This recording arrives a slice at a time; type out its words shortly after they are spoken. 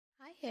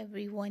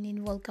Everyone,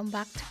 and welcome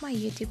back to my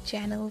YouTube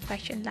channel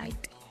Fashion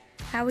Light.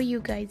 How are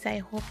you guys? I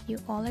hope you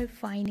all are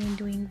fine and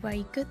doing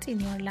very good in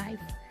your life.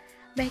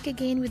 Back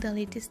again with the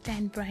latest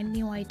and brand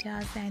new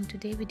ideas, and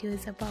today video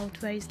is about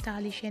very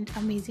stylish and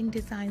amazing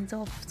designs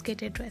of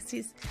skater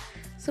dresses.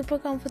 Super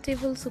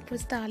comfortable, super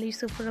stylish,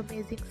 super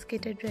basic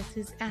skater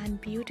dresses and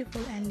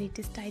beautiful and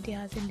latest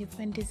ideas in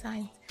different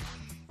designs.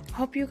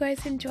 Hope you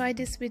guys enjoy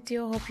this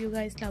video. Hope you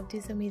guys love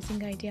these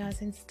amazing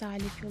ideas and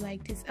style. If you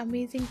like these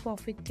amazing,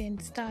 perfect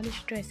and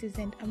stylish dresses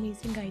and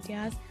amazing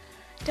ideas,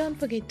 don't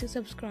forget to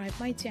subscribe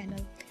my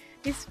channel.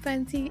 These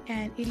fancy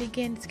and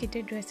elegant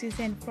skater dresses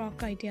and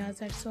frock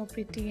ideas are so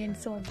pretty and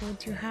so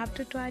good. You have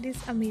to try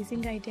these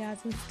amazing ideas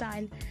and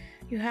style.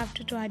 You have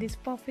to try these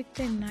perfect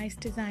and nice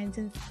designs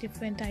and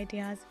different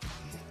ideas.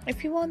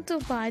 If you want to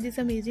buy these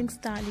amazing,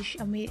 stylish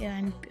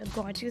and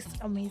gorgeous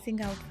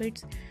amazing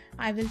outfits,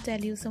 I will tell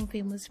you some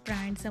famous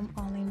brands, some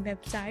online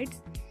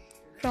websites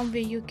from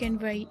where you can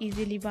very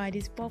easily buy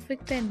these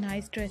perfect and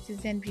nice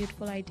dresses and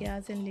beautiful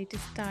ideas and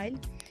latest style.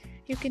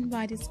 You can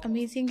buy these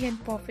amazing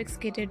and perfect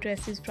skater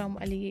dresses from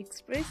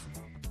AliExpress,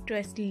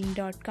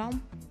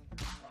 Dresslily.com,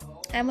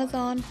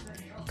 Amazon,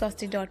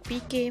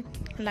 Costi.pk,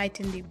 Light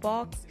in the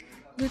Box,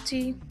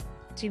 Gucci,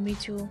 Jimmy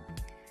Choo.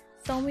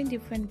 So many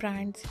different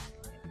brands,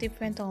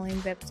 different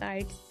online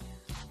websites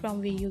from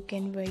where you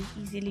can very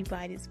easily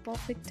buy these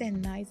perfect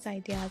and nice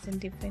ideas and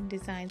different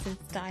designs and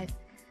style.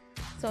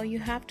 So you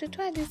have to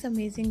try these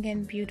amazing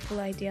and beautiful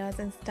ideas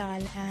and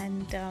style.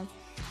 And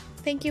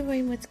thank you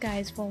very much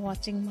guys for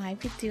watching my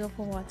video,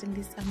 for watching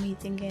these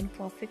amazing and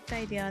perfect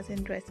ideas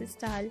and dresses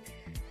style.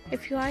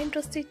 If you are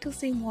interested to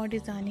see more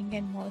designing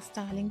and more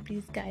styling,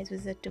 please guys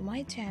visit to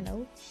my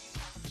channel,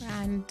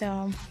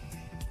 and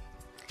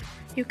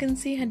you can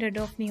see hundreds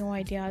of new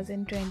ideas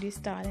and trendy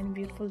style and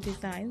beautiful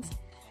designs.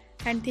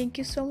 And thank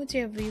you so much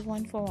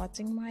everyone for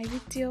watching my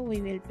video.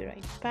 We will be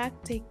right back.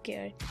 Take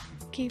care,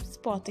 keep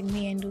supporting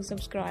me, and do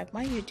subscribe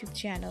my YouTube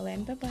channel,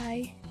 and bye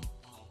bye.